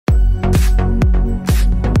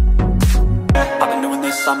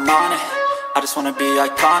yes, I'm on it. I just wanna be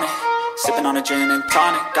iconic. Sipping on a gin and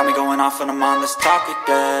tonic. Got me going off when I'm on this topic,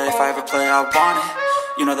 yeah. If I ever play, I want it.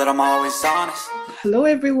 You know that I'm always honest. Hello,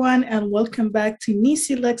 everyone, and welcome back to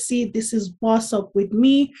Nisi Lexi. This is Boss Up with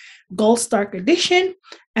me, Gold Star Edition.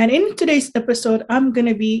 And in today's episode, I'm going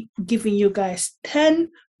to be giving you guys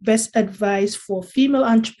 10 best advice for female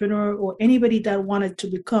entrepreneur or anybody that wanted to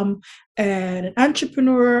become an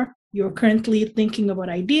entrepreneur. You're currently thinking about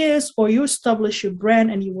ideas, or you establish your brand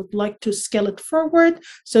and you would like to scale it forward.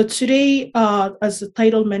 So today, as the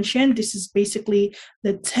title mentioned, this is basically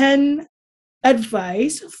the 10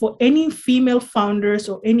 advice for any female founders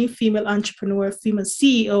or any female entrepreneur, female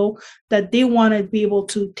CEO that they want to be able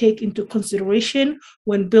to take into consideration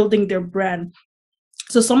when building their brand.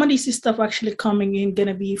 So some of these stuff actually coming in going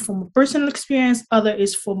to be from a personal experience, other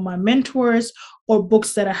is from my mentors or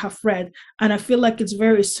books that I have read. And I feel like it's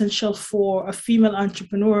very essential for a female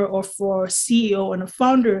entrepreneur or for a CEO and a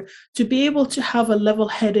founder to be able to have a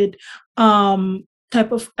level-headed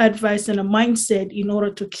type of advice and a mindset in order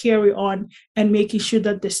to carry on and making sure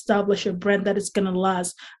that they establish a brand that is going to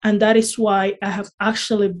last. And that is why I have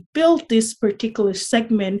actually built this particular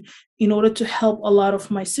segment in order to help a lot of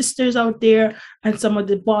my sisters out there and some of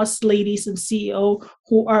the boss ladies and CEO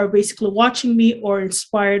who are basically watching me or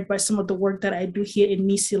inspired by some of the work that I do here in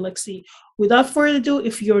Nisi Lexi. Without further ado,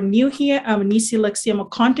 if you're new here, I'm Nisi Lexi. I'm a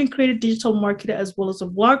content creator, digital marketer, as well as a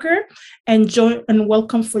blogger. And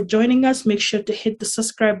welcome for joining us. Make sure to hit the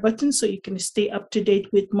subscribe button so you can stay up to date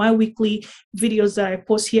with my weekly videos that I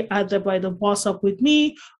post here, either by the Boss Up with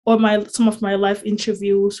me or some of my live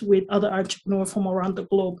interviews with other entrepreneurs from around the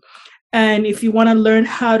globe. And if you want to learn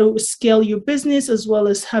how to scale your business as well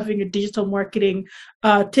as having a digital marketing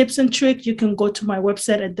tips and tricks, you can go to my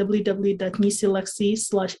website at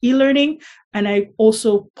www.nisilexi.com/elearning. And I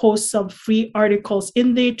also post some free articles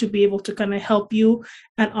in there to be able to kind of help you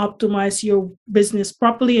and optimize your business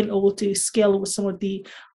properly and able to scale with some of the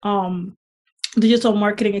digital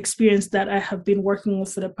marketing experience that I have been working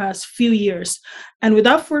with for the past few years. And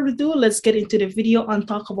without further ado, let's get into the video and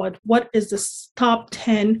talk about what is the top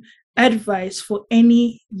 10 advice for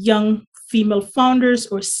any young female founders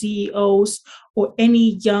or CEOs or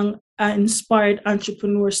any young inspired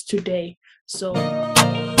entrepreneurs today. So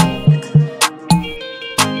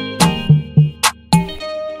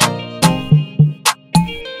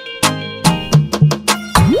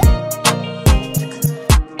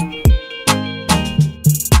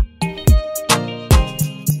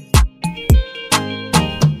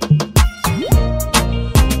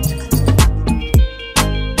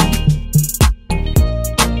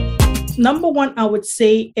number one, I would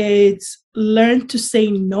say is learn to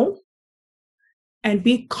say no and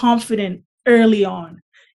be confident early on,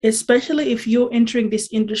 especially if you're entering this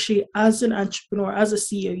industry as an entrepreneur, as a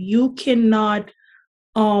CEO. You cannot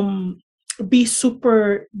be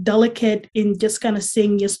super delicate in just kind of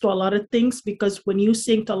saying yes to a lot of things, because when you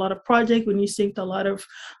sing to a lot of projects, when you sing to a lot of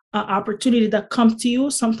opportunity that comes to you,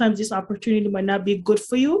 sometimes this opportunity might not be good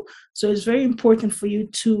for you. So it's very important for you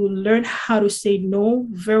to learn how to say no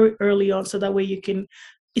very early on, so that way you can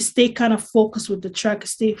stay kind of focused with the track,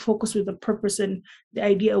 stay focused with the purpose and the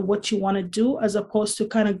idea of what you want to do, as opposed to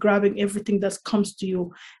kind of grabbing everything that comes to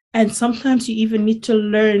you. And sometimes you even need to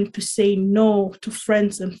learn to say no to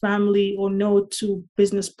friends and family, or no to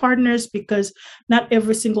business partners, because not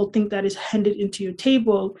every single thing that is handed into your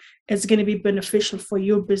table is going to be beneficial for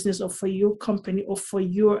your business or for your company or for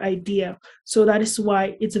your idea. So that is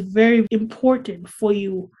why it's very important for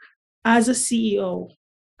you as a CEO,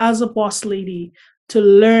 as a boss lady, to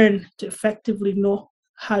learn to effectively know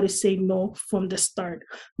how to say no from the start.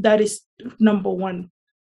 That is number one.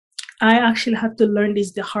 I actually had to learn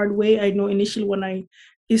this the hard way. I know initially when I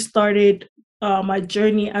started my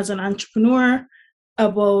journey as an entrepreneur,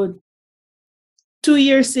 about 2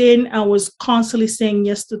 years in, I was constantly saying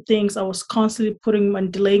yes to things. I was constantly putting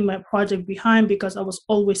and delaying my project behind because I was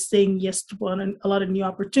always saying yes to a lot of new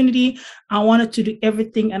opportunity. I wanted to do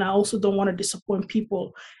everything, and I also don't want to disappoint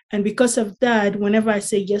people. And because of that, whenever I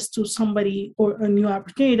say yes to somebody or a new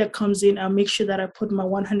opportunity that comes in, I make sure that I put my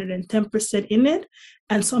 110% in it.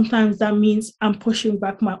 And sometimes that means I'm pushing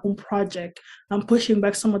back my own project. I'm pushing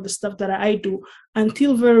back some of the stuff that I do,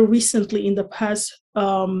 until very recently in the past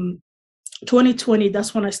 2020,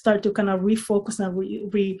 that's when I started to kind of refocus and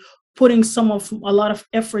putting a lot of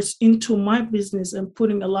efforts into my business and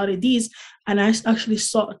putting a lot of these. And I actually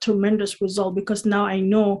saw a tremendous result, because now I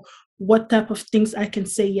know what type of things I can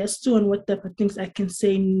say yes to and what type of things I can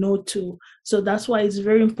say no to. So that's why it's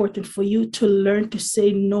very important for you to learn to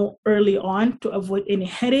say no early on to avoid any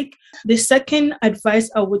headache. The second advice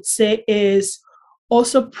I would say is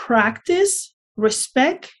also practice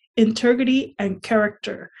respect, integrity, and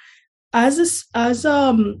character.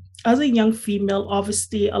 As a young female,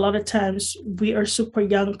 obviously a lot of times we are super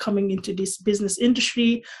young coming into this business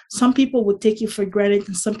industry. Some people would take you for granted,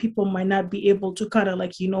 and some people might not be able to kind of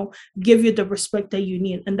like, give you the respect that you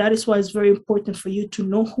need. And that is why it's very important for you to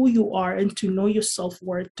know who you are and to know your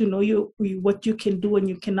self-worth, to know what you can do and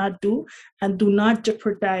you cannot do, and do not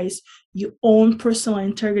jeopardize your own personal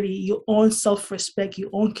integrity, your own self-respect, your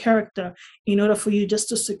own character, in order for you just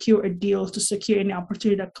to secure a deal, to secure any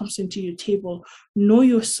opportunity that comes into your table. Know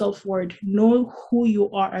your self-worth, know who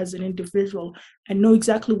you are as an individual, and know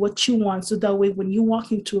exactly what you want. So that way, when you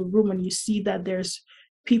walk into a room and you see that there's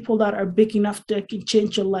people that are big enough that can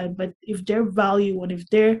change your life, but if their value and if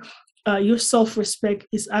your self-respect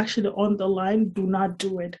is actually on the line, do not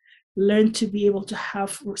do it. Learn to be able to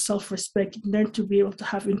have self-respect, learn to be able to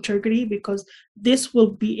have integrity, because this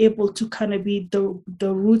will be able to kind of be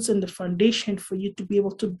the roots and the foundation for you to be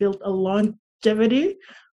able to build a longevity,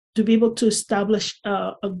 to be able to establish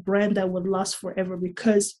a brand that would last forever.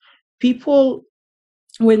 Because people,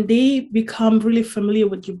 when they become really familiar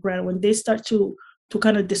with your brand, when they start to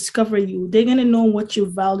kind of discover you, they're going to know what you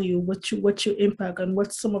value, what you impact, and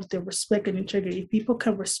what some of their respect and integrity. If people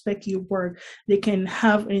can respect your work, they can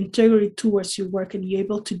have integrity towards your work, and you're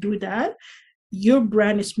able to do that, your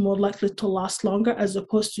brand is more likely to last longer, as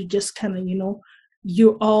opposed to just kind of,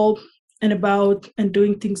 you're all and about and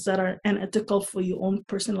doing things that are unethical for your own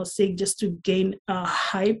personal sake, just to gain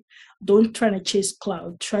hype. Don't try to chase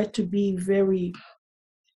cloud. Try to be very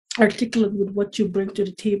articulate with what you bring to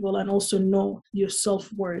the table, and also know your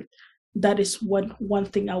self-worth. That is one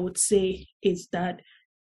thing I would say, is that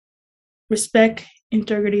respect,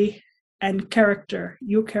 integrity, and character.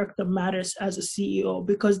 Your character matters as a CEO,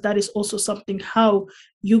 because that is also something how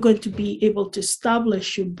you're going to be able to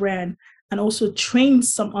establish your brand, and also train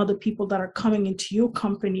some other people that are coming into your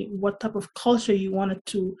company, what type of culture you wanted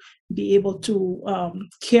to be able to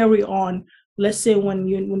carry on. Let's say when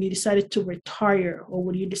you decided to retire, or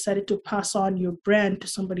when you decided to pass on your brand to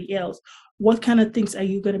somebody else, what kind of things are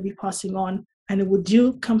you going to be passing on? And would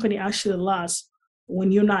your company actually last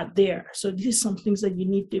when you're not there? So these are some things that you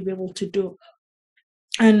need to be able to do.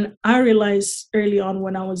 And I realized early on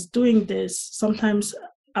when I was doing this, sometimes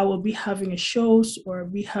I will be having shows or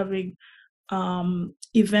be having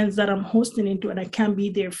events that I'm hosting into, and I can't be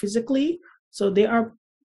there physically. So there are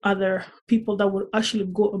other people that will actually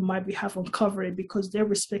go on my behalf and cover it, because they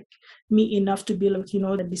respect me enough to be like,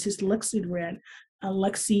 that this is Lexi brand, and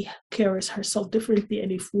Lexi carries herself differently.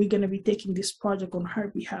 And if we're going to be taking this project on her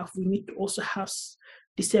behalf, we need to also have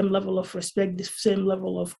the same level of respect, the same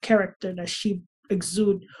level of character that she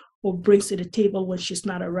exudes or brings to the table when she's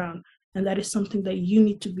not around. And that is something that you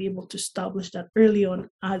need to be able to establish that early on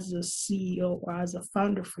as a CEO or as a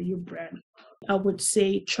founder for your brand. I would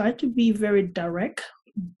say try to be very direct,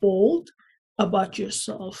 bold about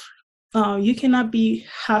yourself. You cannot be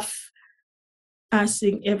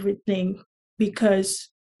half-assing everything because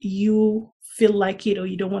you feel like it or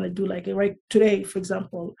you don't want to do like it. Right today, for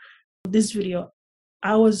example, this video,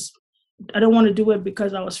 I don't want to do it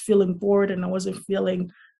because I was feeling bored and I wasn't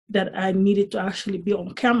feeling that I needed to actually be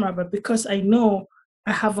on camera, but because I know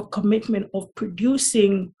I have a commitment of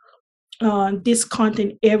producing this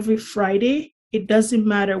content every Friday. It doesn't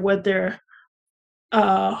matter whether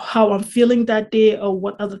how I'm feeling that day or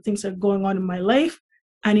what other things are going on in my life.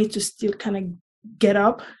 I need to still kind of get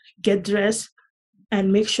up, get dressed,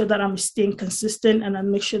 and make sure that I'm staying consistent, and I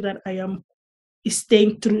make sure that I am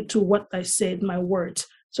staying true to what I said, my words.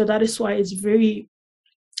 So that is why it's very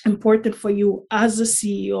important for you as a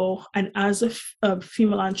CEO and as a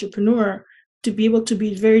female entrepreneur to be able to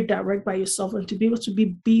be very direct by yourself, and to be able to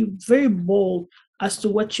be very bold as to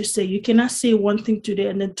what you say. You cannot say one thing today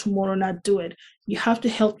and then tomorrow not do it. You have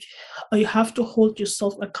to hold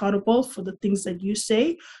yourself accountable for the things that you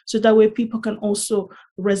say, so that way people can also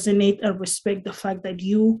resonate and respect the fact that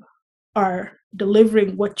you are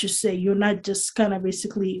delivering what you say. You're not just kind of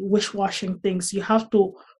basically wish-washing things. You have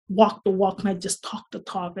to walk the walk, not just talk the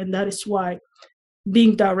talk. And that is why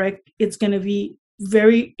being direct, it's going to be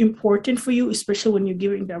very important for you, especially when you're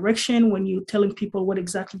giving direction, when you're telling people what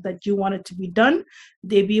exactly that you want it to be done,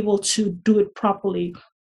 they'll be able to do it properly.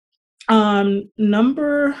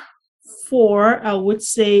 Number 4, I would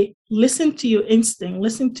say, listen to your instinct,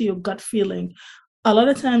 listen to your gut feeling. A lot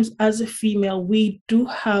of times as a female, we do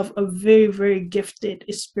have a very, very gifted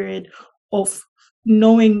spirit of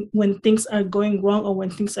knowing when things are going wrong or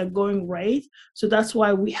when things are going right. So that's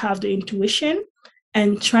why we have the intuition,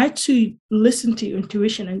 and try to listen to your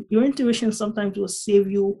intuition. And your intuition sometimes will save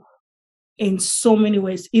you in so many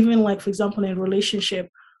ways. Even like, for example, in a relationship,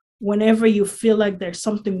 whenever you feel like there's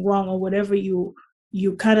something wrong, or whatever you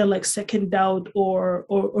kind of like second doubt, or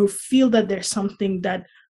feel that there's something that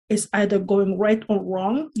is either going right or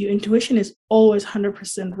wrong, your intuition is always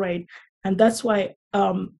 100% right. And that's why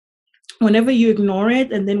whenever you ignore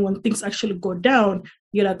it, and then when things actually go down,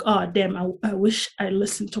 you're like, oh damn, I wish I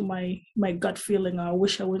listened to my gut feeling, or I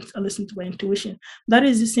wish I listened to my intuition. That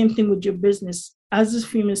is the same thing with your business. As a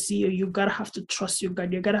female CEO, you gotta have to trust your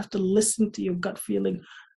gut. You gotta have to listen to your gut feeling,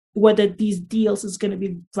 whether these deals is going to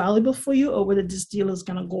be valuable for you, or whether this deal is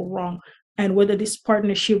going to go wrong, and whether this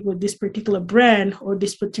partnership with this particular brand or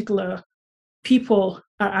this particular people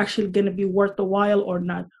are actually going to be worth the while or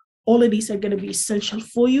not. All of these are going to be essential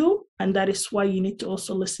for you, and that is why you need to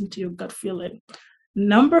also listen to your gut feeling.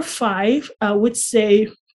 Number 5, I would say,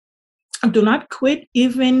 do not quit.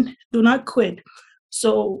 Do not quit.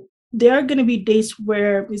 So there are going to be days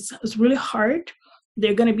where it's really hard. There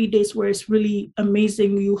are going to be days where it's really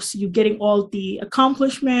amazing. You're getting all the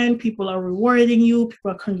accomplishment. People are rewarding you.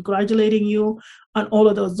 People are congratulating you on all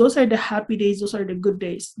of those. Those are the happy days. Those are the good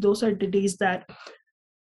days. Those are the days that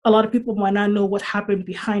a lot of people might not know what happened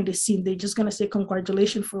behind the scene. They're just going to say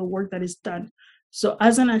congratulations for the work that is done. So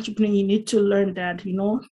as an entrepreneur, you need to learn that,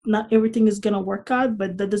 not everything is going to work out,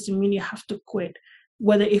 but that doesn't mean you have to quit.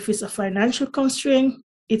 Whether if it's a financial constraint,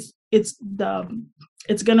 it's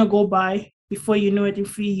going to go by. Before you know it, in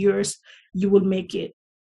 3 years, you will make it.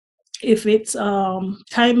 If it's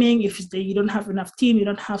timing, if it's that you don't have enough team, you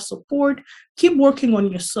don't have support, keep working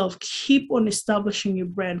on yourself. Keep on establishing your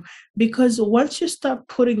brand. Because once you start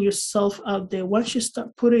putting yourself out there, once you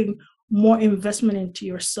start putting more investment into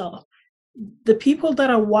yourself, the people that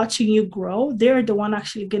are watching you grow, they're the one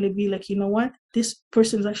actually going to be like, you know what? This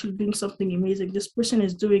person is actually doing something amazing. This person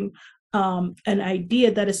is doing an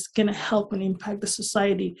idea that is going to help and impact the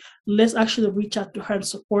society. Let's actually reach out to her and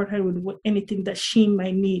support her with anything that she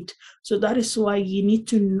might need. So that is why you need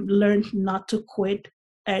to learn not to quit.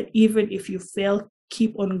 And even if you fail,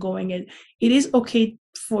 keep on going. And it is okay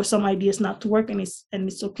for some ideas not to work, and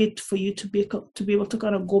it's okay for you to be able to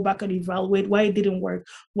kind of go back and evaluate why it didn't work.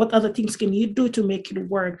 What other things can you do to make it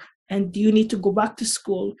work? And do you need to go back to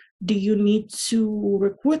school? Do you need to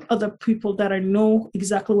recruit other people that know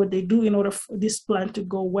exactly what they do in order for this plan to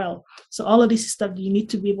go well? So all of this is stuff you need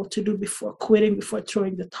to be able to do before quitting, before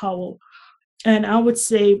throwing the towel. And I would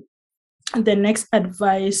say the next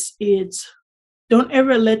advice is, don't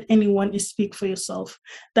ever let anyone speak for yourself.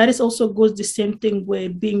 That is also goes the same thing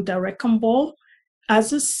with being direct on ball.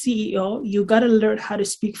 As a CEO, you got to learn how to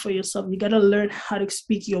speak for yourself. You got to learn how to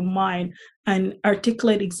speak your mind and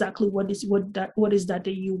articulate exactly what is that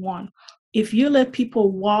you want. If you let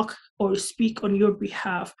people walk or speak on your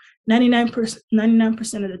behalf,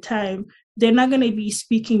 99% of the time, they're not going to be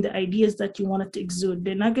speaking the ideas that you wanted to exude.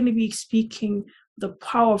 They're not going to be speaking the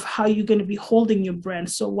power of how you're going to be holding your brand.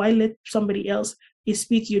 So why let somebody else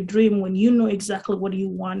speak your dream when you know exactly what you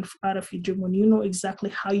want out of your dream, when you know exactly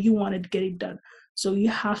how you want to get it done? So you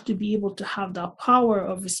have to be able to have that power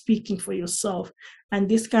of speaking for yourself. And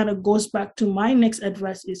this kind of goes back to my next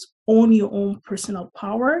advice is own your own personal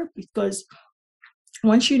power, because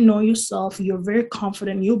once you know yourself, you're very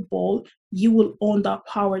confident, you're bold, you will own that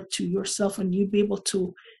power to yourself, and you'll be able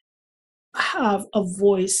to have a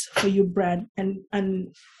voice for your brand,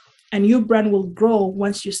 and your brand will grow.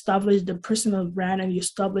 Once you establish the personal brand and you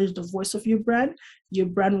establish the voice of your brand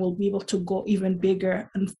will be able to go even bigger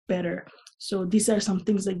and better. So these are some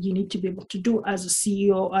things that you need to be able to do as a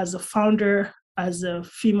CEO, as a founder, as a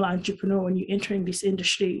female entrepreneur. When you're entering this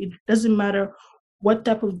industry, it doesn't matter what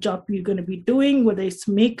type of job you're going to be doing, whether it's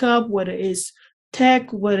makeup, whether it's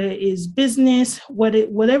tech, whether it is business,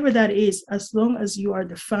 whatever that is, as long as you are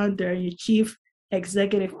the founder and your chief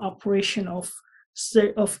executive operation of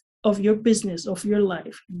your business, of your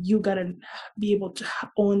life, you gotta be able to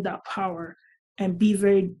own that power and be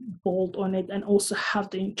very bold on it, and also have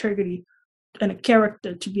the integrity and a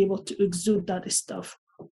character to be able to exude that stuff.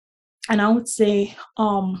 And I would say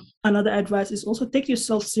another advice is also take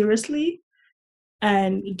yourself seriously.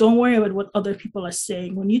 And don't worry about what other people are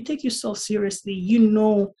saying. When you take yourself seriously, you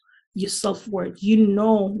know your self-worth. You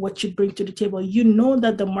know what you bring to the table. You know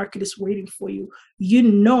that the market is waiting for you. You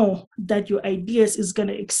know that your ideas is going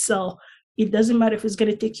to excel. It doesn't matter if it's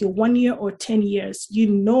going to take you 1 year or 10 years.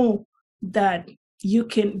 You know that you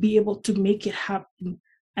can be able to make it happen.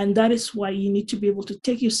 And that is why you need to be able to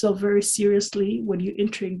take yourself very seriously when you're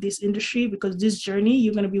entering this industry, because this journey,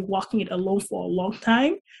 you're going to be walking it alone for a long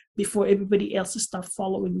time before everybody else start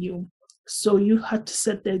following you. So you have to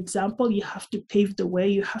set the example. You have to pave the way.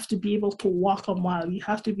 You have to be able to walk a mile. You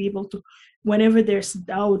have to be able to, whenever there's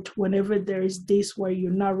doubt, whenever there is days where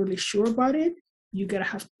you're not really sure about it, you gotta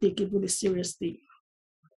have to take it really seriously.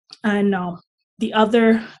 And the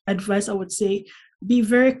other advice I would say, be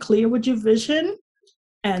very clear with your vision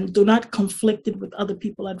and do not conflict it with other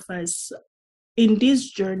people's advice. In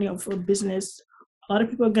this journey of a business, a lot of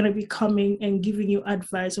people are going to be coming and giving you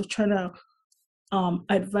advice or trying to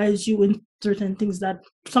advise you in certain things that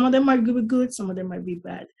some of them might be good, some of them might be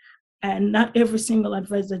bad. And not every single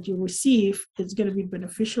advice that you receive is going to be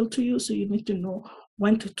beneficial to you. So you need to know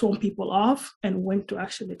when to turn people off and when to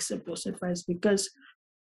actually accept those advice, because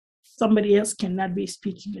somebody else cannot be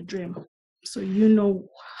speaking your dream. So you know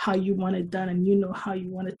how you want it done and you know how you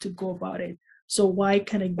want it to go about it. So why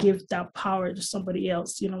kind of give that power to somebody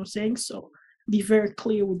else? You know what I'm saying? So be very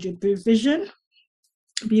clear with your vision.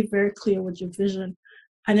 Be very clear with your vision.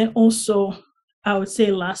 And then also, I would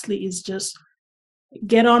say lastly is just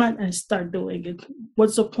get on it and start doing it.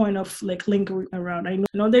 What's the point of like lingering around? I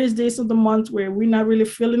know there's days of the month where we're not really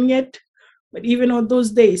feeling it, but even on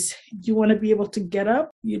those days, you want to be able to get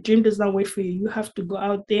up. Your dream does not wait for you. You have to go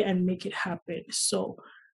out there and make it happen. So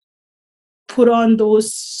put on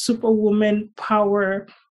those superwoman power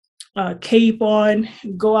cape on,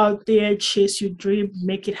 go out there, chase your dream,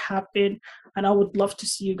 make it happen. And I would love to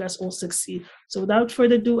see you guys all succeed. So without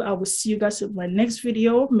further ado, I will see you guys in my next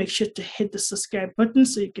video. Make sure to hit the subscribe button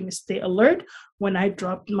so you can stay alert when I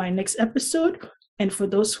drop my next episode. And for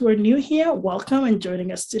those who are new here, welcome and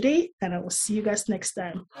joining us today. And I will see you guys next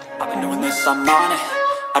time. I've been doing this, I'm on it.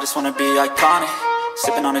 I just wanna be iconic.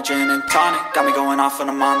 Sipping on a gin and tonic. Got me going off when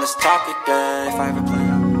I'm on this topic, yeah. If I ever